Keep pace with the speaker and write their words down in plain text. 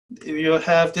you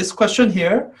have this question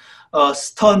here. A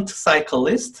stunt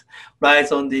cyclist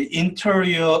rides on the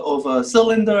interior of a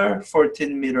cylinder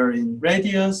 14 meter in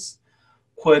radius.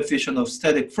 Coefficient of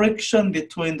static friction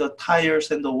between the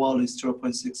tires and the wall is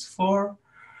 0.64.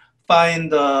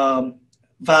 Find the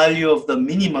value of the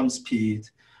minimum speed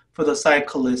for the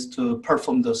cyclist to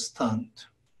perform the stunt.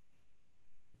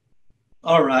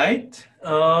 All right.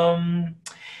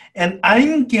 And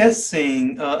I'm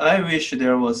guessing, I wish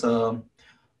there was a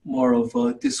more of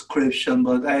a description,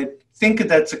 but I think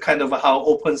that's kind of how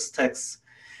OpenStax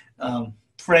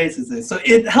phrases it. So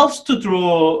it helps to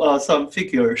draw some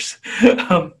figures.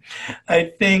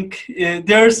 I think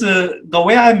the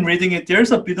way I'm reading it,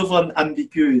 there's a bit of an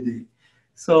ambiguity.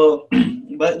 So,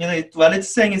 but what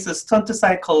it's saying is a stunt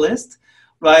cyclist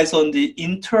rides on the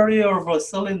interior of a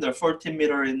cylinder 14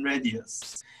 meter in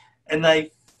radius. And I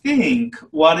think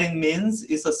what it means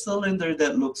is a cylinder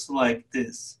that looks like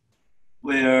this,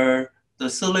 where the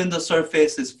cylinder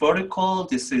surface is vertical,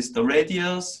 this is the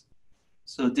radius,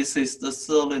 so this is the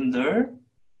cylinder,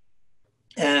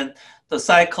 and the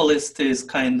cyclist is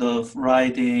kind of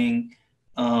riding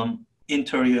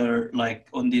interior, like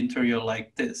on the interior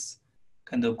like this,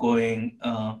 kind of going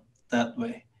that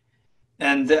way.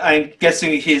 And I'm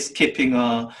guessing he's keeping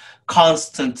a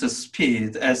constant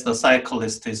speed as the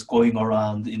cyclist is going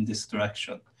around in this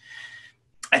direction.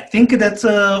 I think that's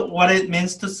what it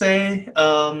means to say.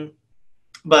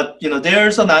 But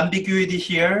there's an ambiguity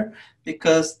here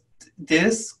because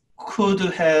this could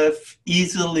have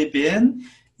easily been,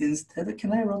 instead,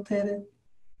 can I rotate it?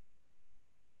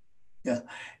 Yeah,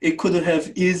 it could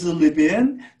have easily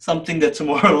been something that's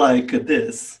more like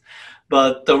this.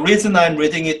 But the reason I'm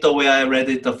reading it the way I read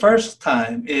it the first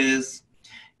time is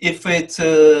if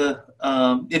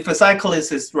a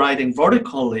cyclist is riding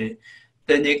vertically,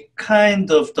 then it kind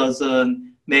of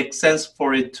doesn't make sense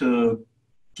for it to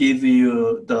give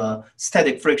you the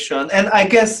static friction. And I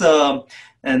guess,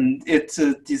 and it's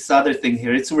this other thing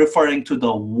here, it's referring to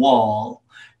the wall.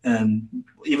 And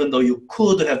even though you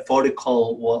could have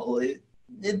vertical wall, it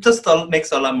just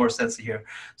makes a lot more sense here.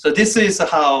 So this is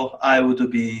how I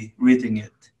would be reading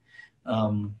it.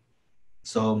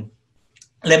 So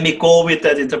let me go with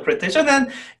that interpretation.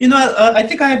 And I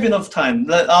think I have enough time.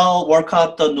 I'll work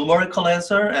out the numerical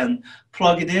answer and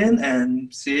plug it in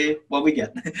and see what we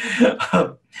get.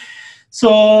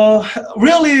 So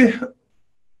really,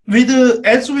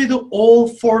 as with all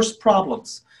force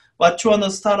problems, what you want to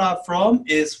start out from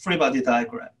is free body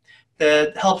diagram.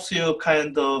 That helps you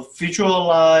kind of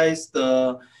visualize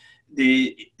the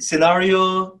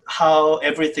scenario, how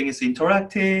everything is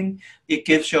interacting. It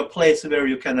gives you a place where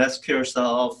you can ask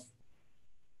yourself,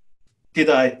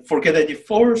 did I forget any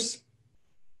force?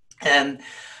 And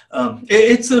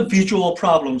it's a visual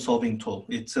problem solving tool.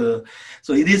 So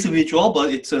it is visual,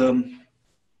 but it's a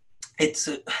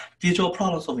visual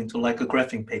problem solving tool, like a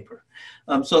graphing paper.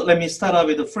 So let me start out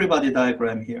with a free body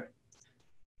diagram here.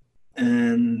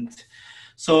 And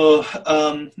so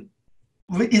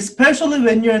especially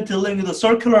when you're dealing with the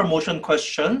circular motion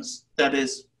questions, that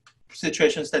is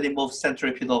situations that involve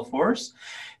centripetal force,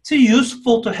 it's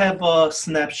useful to have a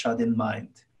snapshot in mind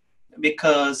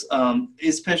because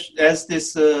especially as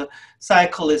this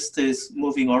cyclist is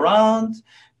moving around,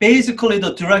 basically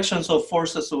the directions of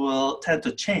forces will tend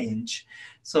to change.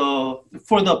 So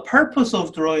for the purpose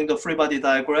of drawing the free body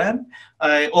diagram,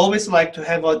 I always like to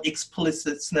have an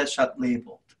explicit snapshot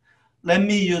labeled. Let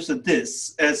me use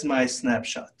this as my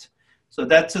snapshot. So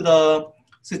that's the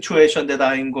situation that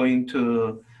I'm going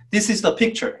to, this is the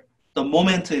picture, the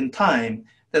moment in time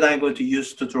that I'm going to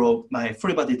use to draw my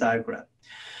free body diagram.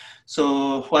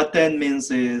 So what that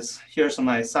means is, here's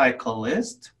my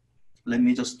cyclist. Let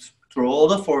me just draw all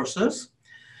the forces.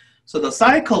 So the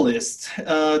cyclist,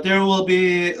 there will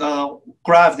be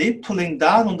gravity pulling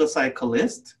down on the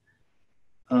cyclist.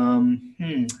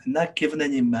 Not given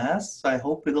any mass, so I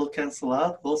hope it'll cancel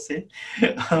out. We'll see.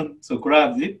 So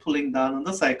gravity pulling down on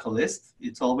the cyclist,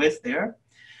 it's always there.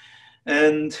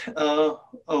 And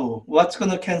what's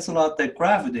going to cancel out that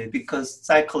gravity? Because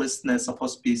cyclist is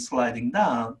supposed to be sliding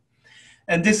down.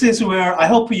 And this is where I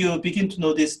hope you begin to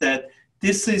notice that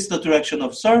this is the direction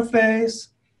of surface.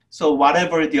 So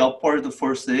whatever the upward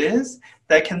force is,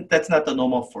 that's not the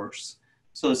normal force.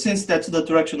 So since that's the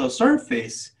direction of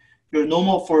surface, your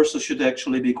normal force should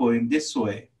actually be going this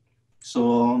way.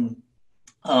 So,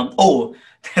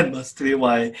 that must be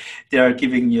why they are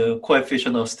giving you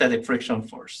coefficient of static friction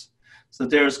force. So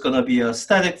there's going to be a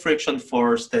static friction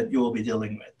force that you will be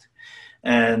dealing with.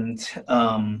 And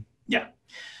yeah.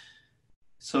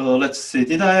 So let's see,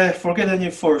 did I forget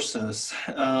any forces?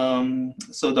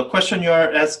 So the question you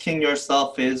are asking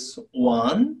yourself is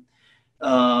one,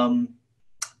 um,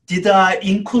 did I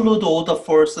include all the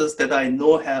forces that I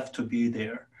know have to be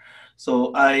there?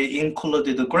 So I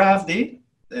included the gravity,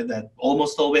 that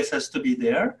almost always has to be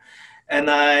there. And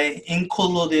I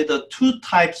included the two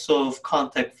types of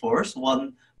contact force,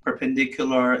 one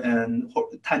perpendicular and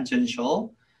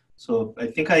tangential. So I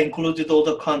think I included all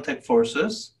the contact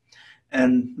forces,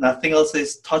 and nothing else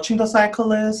is touching the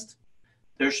cyclist.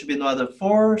 There should be no other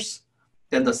force.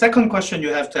 Then the second question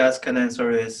you have to ask and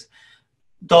answer is,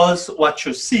 does what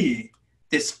you see,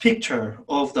 this picture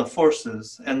of the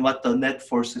forces and what the net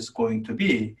force is going to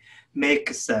be,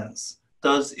 make sense?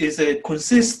 Is it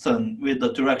consistent with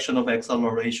the direction of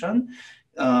acceleration?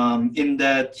 In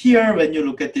that here, when you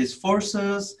look at these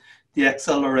forces, the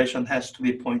acceleration has to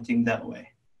be pointing that way.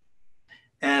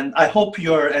 And I hope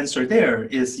your answer there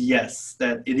is yes,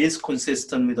 that it is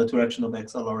consistent with the direction of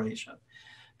acceleration,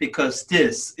 because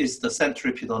this is the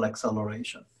centripetal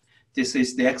acceleration. This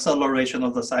is the acceleration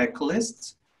of the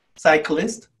cyclist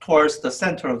towards the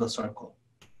center of the circle.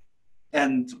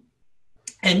 And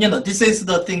you know, this is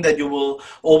the thing that you will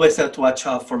always have to watch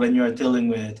out for when you are dealing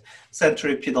with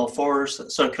centripetal force,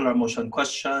 circular motion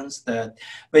questions, that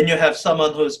when you have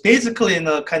someone who's basically in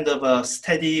a kind of a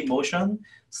steady motion,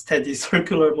 steady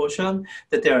circular motion,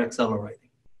 that they are accelerating.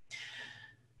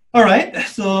 All right,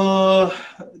 so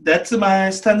that's my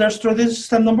standard strategy.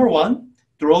 Step number one,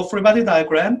 draw free body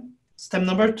diagram. Step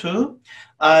number two,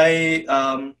 I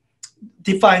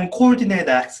define coordinate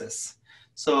axis.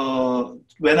 So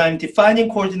when I'm defining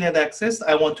coordinate axis,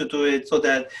 I want to do it so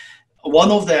that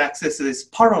one of the axes is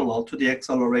parallel to the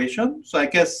acceleration. So I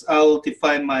guess I'll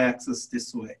define my axis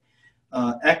this way.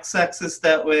 X-axis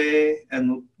that way,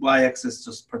 and y-axis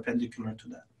just perpendicular to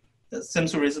that. That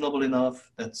seems reasonable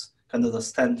enough. That's kind of the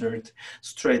standard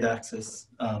straight axis.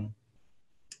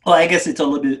 Well, I guess it's a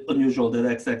little bit unusual that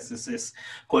x-axis is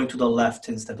going to the left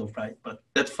instead of right, but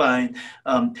that's fine.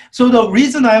 So the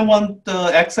reason I want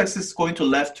the x-axis going to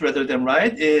left rather than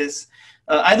right is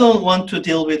I don't want to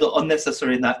deal with the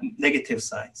unnecessary negative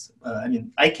signs. I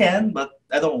mean, I can, but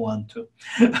I don't want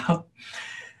to.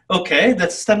 Okay,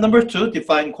 that's step number two,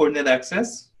 define coordinate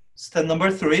axis. Step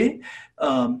number three,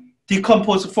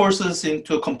 decompose forces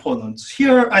into components.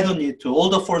 Here, I don't need to. All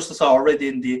the forces are already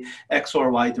in the x or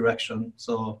y direction.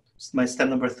 So my step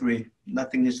number three,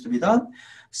 nothing needs to be done.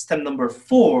 Step number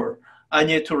four, I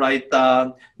need to write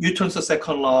down Newton's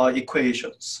second law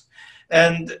equations.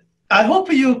 And I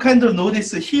hope you kind of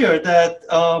notice here that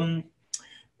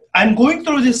I'm going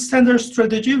through this standard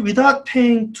strategy without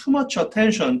paying too much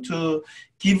attention to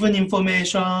given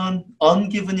information,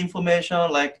 ungiven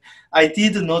information. Like I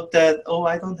did note that, oh,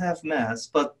 I don't have mass,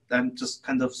 but I'm just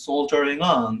kind of soldiering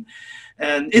on.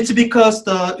 And it's because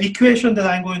the equation that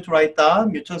I'm going to write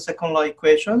down, Newton's second law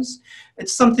equations,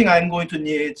 it's something I'm going to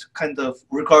need kind of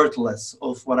regardless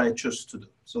of what I choose to do.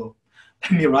 So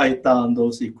let me write down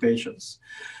those equations.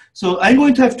 So I'm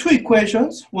going to have two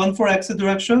equations, one for x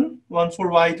direction, one for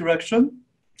y direction.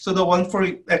 So the one for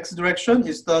x direction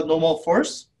is the normal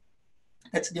force.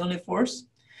 That's the only force,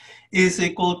 is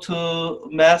equal to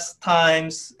mass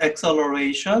times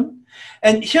acceleration.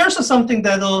 And here's something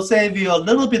that will save you a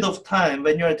little bit of time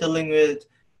when you're dealing with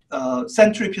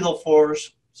centripetal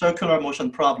force, circular motion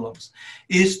problems,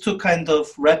 is to kind of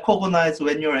recognize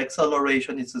when your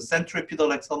acceleration is a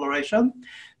centripetal acceleration.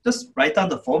 Just write down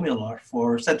the formula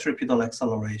for centripetal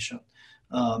acceleration.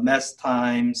 Mass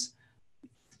times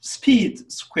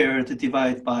speed squared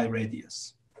divided by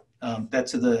radius.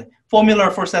 That's the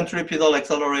formula for centripetal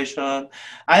acceleration.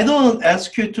 I don't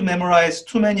ask you to memorize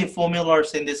too many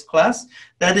formulas in this class.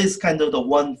 That is kind of the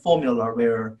one formula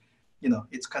where, you know,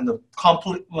 it's kind of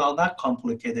not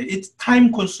complicated. It's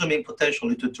time consuming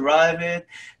potentially to derive it.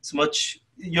 It's much,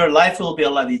 your life will be a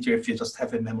lot easier if you just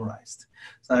have it memorized.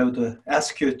 So I would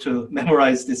ask you to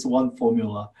memorize this one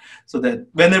formula so that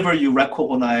whenever you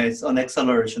recognize an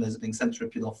acceleration as being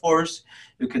centripetal force,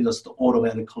 you can just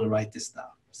automatically write this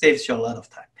down. Saves you a lot of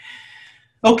time.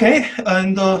 Okay,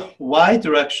 and the y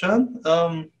direction,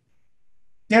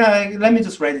 yeah, let me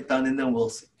just write it down and then we'll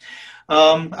see.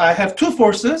 I have two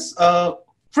forces,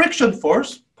 friction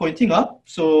force pointing up.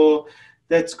 So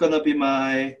that's gonna be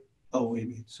my, oh,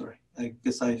 wait, sorry. I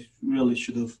guess I really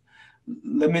should have,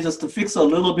 let me just fix a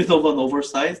little bit of an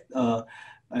oversight.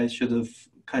 I should have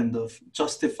kind of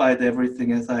justified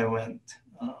everything as I went.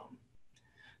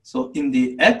 So in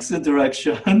the x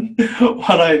direction,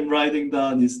 what I'm writing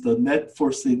down is the net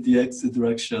force in the x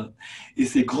direction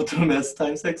is equal to mass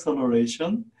times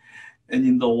acceleration. And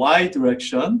in the y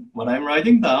direction, what I'm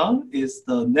writing down is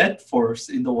the net force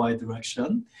in the y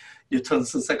direction,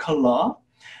 Newton's second law.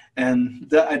 And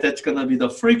that's going to be the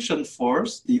friction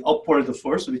force, the upward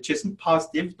force, which is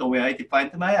positive, the way I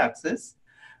defined my axis,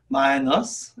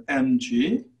 minus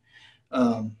mg,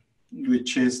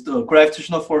 which is the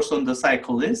gravitational force on the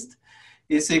cyclist,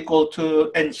 is equal to,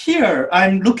 and here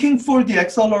I'm looking for the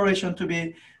acceleration to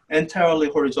be entirely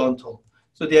horizontal.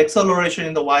 So the acceleration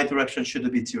in the y direction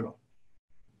should be 0.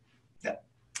 Yeah.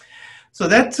 So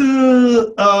that's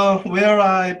where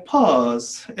I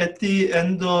pause at the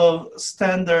end of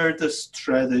standard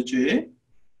strategy.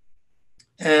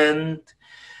 And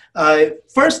I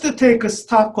first take a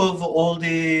stock of all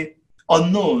the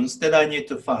unknowns that I need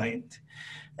to find.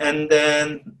 And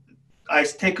then I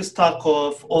take stock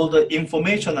of all the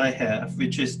information I have,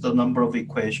 which is the number of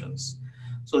equations.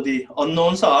 So the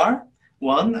unknowns are,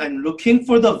 one, I'm looking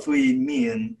for the V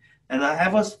mean, and I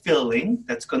have a feeling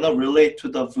that's going to relate to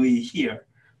the V here.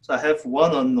 So I have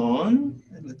one unknown,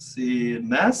 let's see,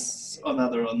 mass,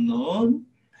 another unknown,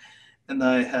 and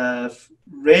I have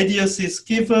radius is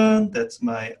given, that's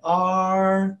my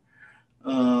R,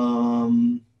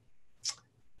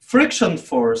 friction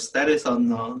force, that is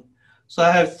unknown. So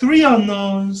I have 3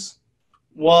 unknowns,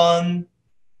 1,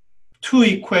 2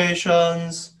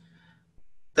 equations.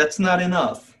 That's not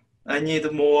enough. I need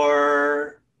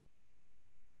more.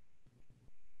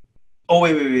 Oh,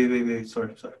 wait,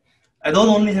 sorry. I don't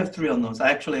only have 3 unknowns.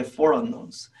 I actually have 4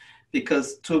 unknowns.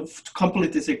 Because to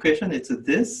complete this equation, it's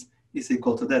this is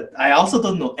equal to that. I also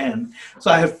don't know n.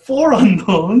 So I have 4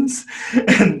 unknowns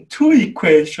and 2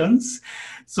 equations.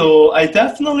 So I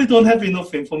definitely don't have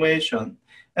enough information.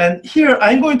 And here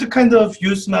I'm going to kind of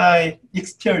use my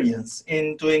experience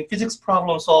in doing physics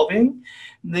problem solving.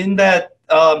 In that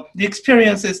the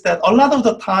experience is that a lot of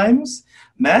the times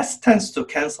mass tends to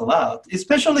cancel out,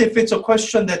 especially if it's a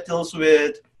question that deals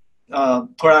with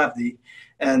gravity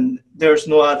and there's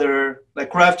no other, like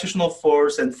gravitational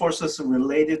force and forces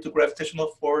related to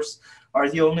gravitational force are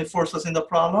the only forces in the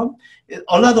problem.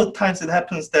 A lot of times it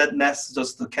happens that mass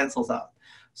just cancels out.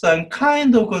 So I'm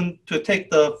kind of going to take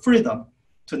the freedom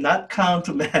to not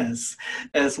count mass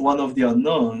as one of the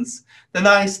unknowns. Then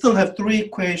I still have 3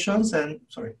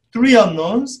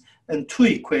 unknowns and 2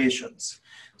 equations.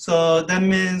 So that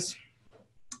means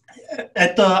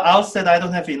at the outset, I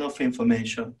don't have enough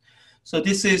information. So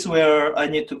this is where I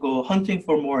need to go hunting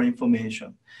for more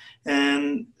information.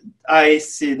 And I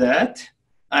see that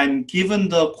I'm given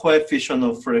the coefficient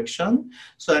of friction.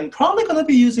 So I'm probably going to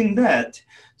be using that.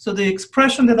 So the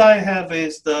expression that I have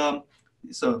is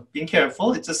so being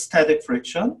careful, it's a static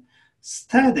friction.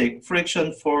 Static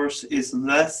friction force is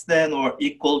less than or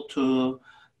equal to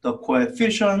the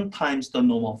coefficient times the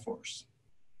normal force.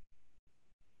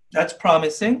 That's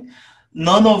promising.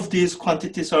 None of these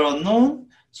quantities are unknown.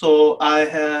 So I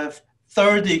have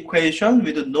third equation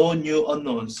with no new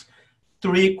unknowns.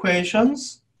 3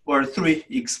 equations or 3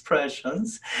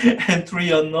 expressions and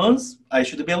 3 unknowns. I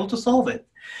should be able to solve it.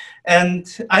 And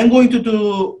I'm going to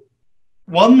do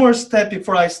one more step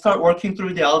before I start working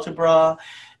through the algebra,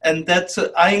 and that's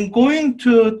I'm going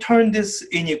to turn this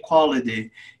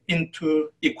inequality into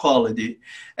equality.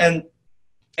 And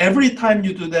every time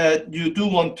you do that, you do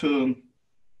want to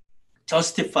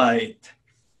justify it.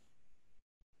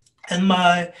 And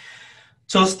my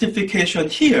justification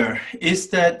here is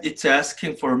that it's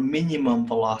asking for minimum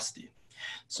velocity.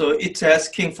 So it's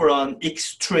asking for an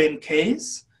extreme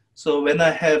case. So when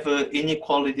I have an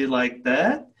inequality like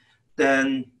that,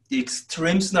 then the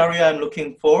extreme scenario I'm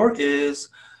looking for is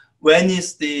when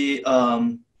is the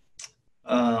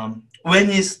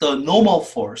normal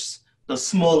force the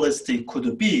smallest it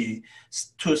could be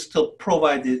to still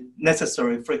provide the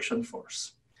necessary friction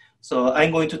force. So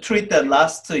I'm going to treat that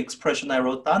last expression I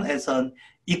wrote down as an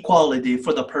equality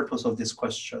for the purpose of this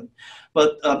question.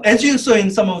 But as you saw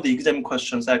in some of the exam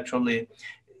questions, actually,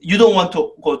 you don't want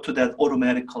to go to that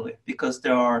automatically because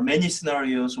there are many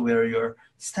scenarios where your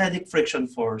static friction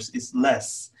force is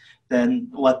less than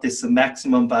what this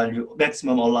maximum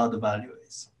allowed value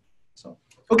is. So,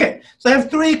 okay, so I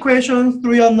have 3 equations,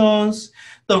 3 unknowns.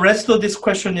 The rest of this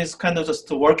question is kind of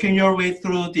just working your way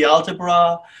through the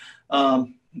algebra,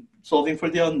 solving for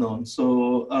the unknown.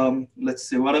 So let's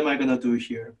see, what am I gonna do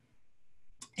here?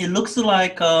 It looks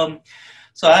like,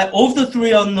 so of the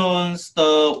 3 unknowns,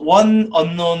 the one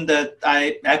unknown that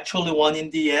I actually won in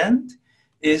the end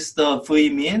is the V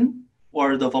mean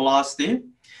or the velocity.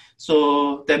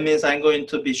 So that means I'm going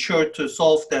to be sure to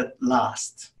solve that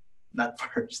last, not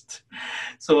first.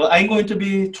 So I'm going to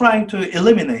be trying to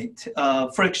eliminate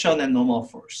friction and normal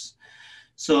force.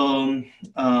 So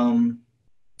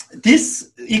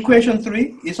this equation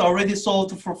 3 is already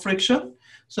solved for friction.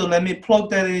 So let me plug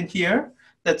that in here.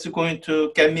 That's going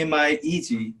to get me my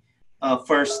easy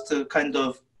first kind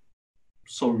of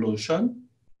solution.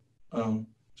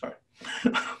 Sorry.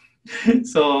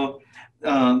 So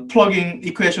plugging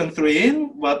equation 3 in,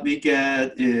 what we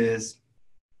get is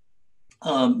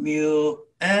mu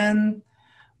n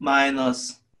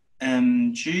minus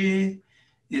mg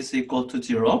is equal to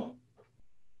 0.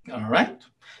 All right.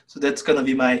 So that's going to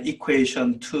be my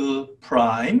equation 2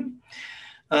 prime.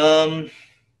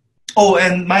 Oh,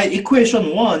 and my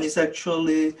equation 1 is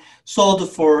actually solved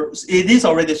for, it is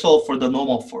already solved for the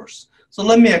normal force. So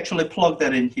let me actually plug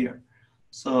that in here.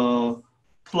 So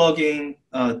plugging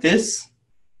this,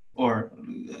 or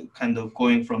kind of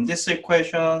going from this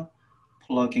equation,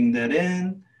 plugging that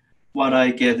in, what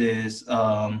I get is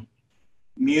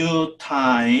mu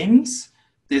times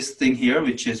this thing here,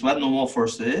 which is what normal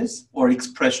force is, or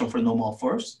expression for normal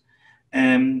force.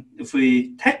 And if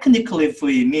we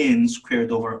mean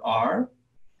squared over r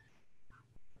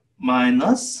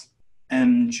minus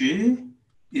mg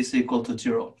is equal to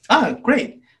 0. Ah,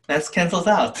 great. That cancels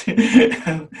out.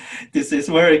 This is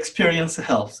where experience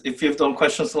helps. If you've done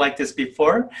questions like this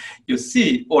before, you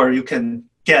see, or you can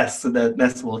guess that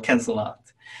math will cancel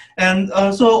out. And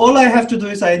so all I have to do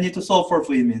is I need to solve for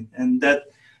V-min, and that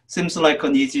seems like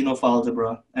an easy enough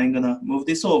algebra. I'm gonna move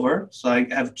this over, so I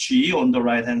have G on the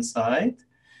right-hand side,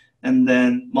 and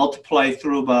then multiply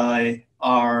through by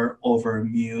R over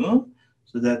mu.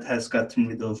 So that has gotten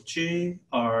rid of G,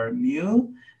 R, mu,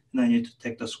 and I need to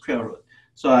take the square root.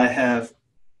 So I have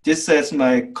this as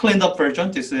my cleaned up version.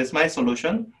 This is my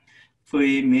solution.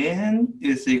 V min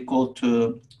is equal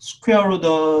to square root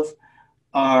of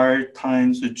R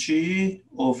times G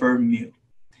over mu.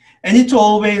 And it's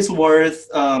always worth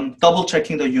double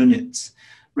checking the units.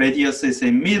 Radius is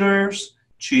in meters,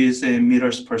 G is in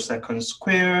meters per second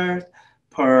squared,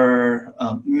 per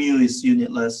mu is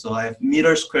unitless. So I have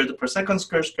meters squared per second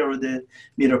squared, square root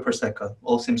meter per second.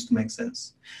 All seems to make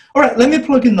sense. All right, let me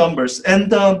plug in numbers.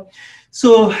 And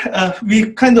so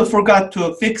we kind of forgot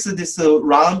to fix this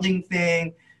rounding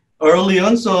thing early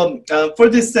on. So for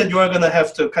this set, you are going to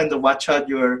have to kind of watch out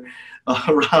your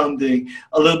rounding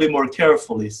a little bit more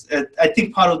carefully. I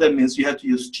think part of that means you have to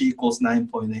use G equals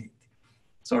 9.8.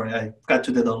 Sorry, I got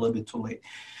to that a little bit too late.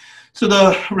 So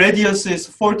the radius is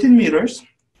 14 meters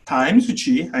times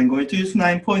G. I'm going to use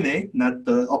 9.8, not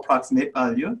the approximate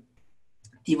value,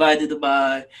 divided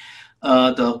by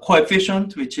the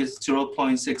coefficient, which is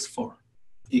 0.64,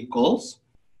 equals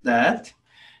that.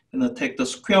 I'm going to take the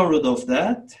square root of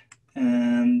that,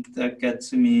 and that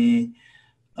gets me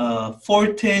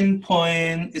 14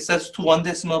 point, it says to one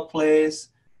decimal place,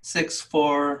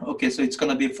 64. Okay, so it's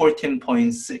going to be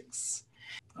 14.6.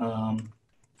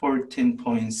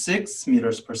 14.6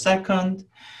 meters per second.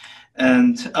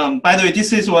 And by the way,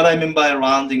 this is what I mean by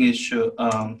rounding issue.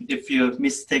 If you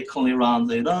mistakenly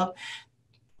round it up,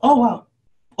 oh wow,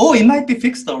 oh, it might be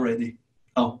fixed already.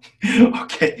 Oh,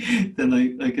 okay, then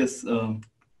I guess. All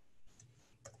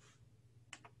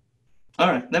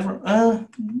right, never.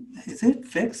 Is it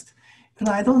fixed? And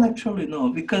I don't actually know,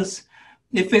 because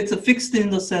if it's fixed in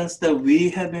the sense that we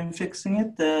have been fixing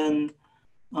it, then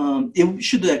it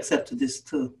should accept this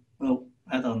too. Well,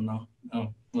 I don't know.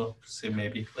 Oh, we'll see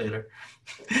maybe later.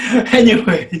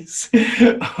 Anyways,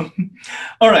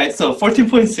 all right. So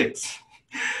 14.6.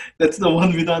 That's the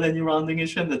one without any rounding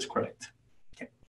issue, and that's correct.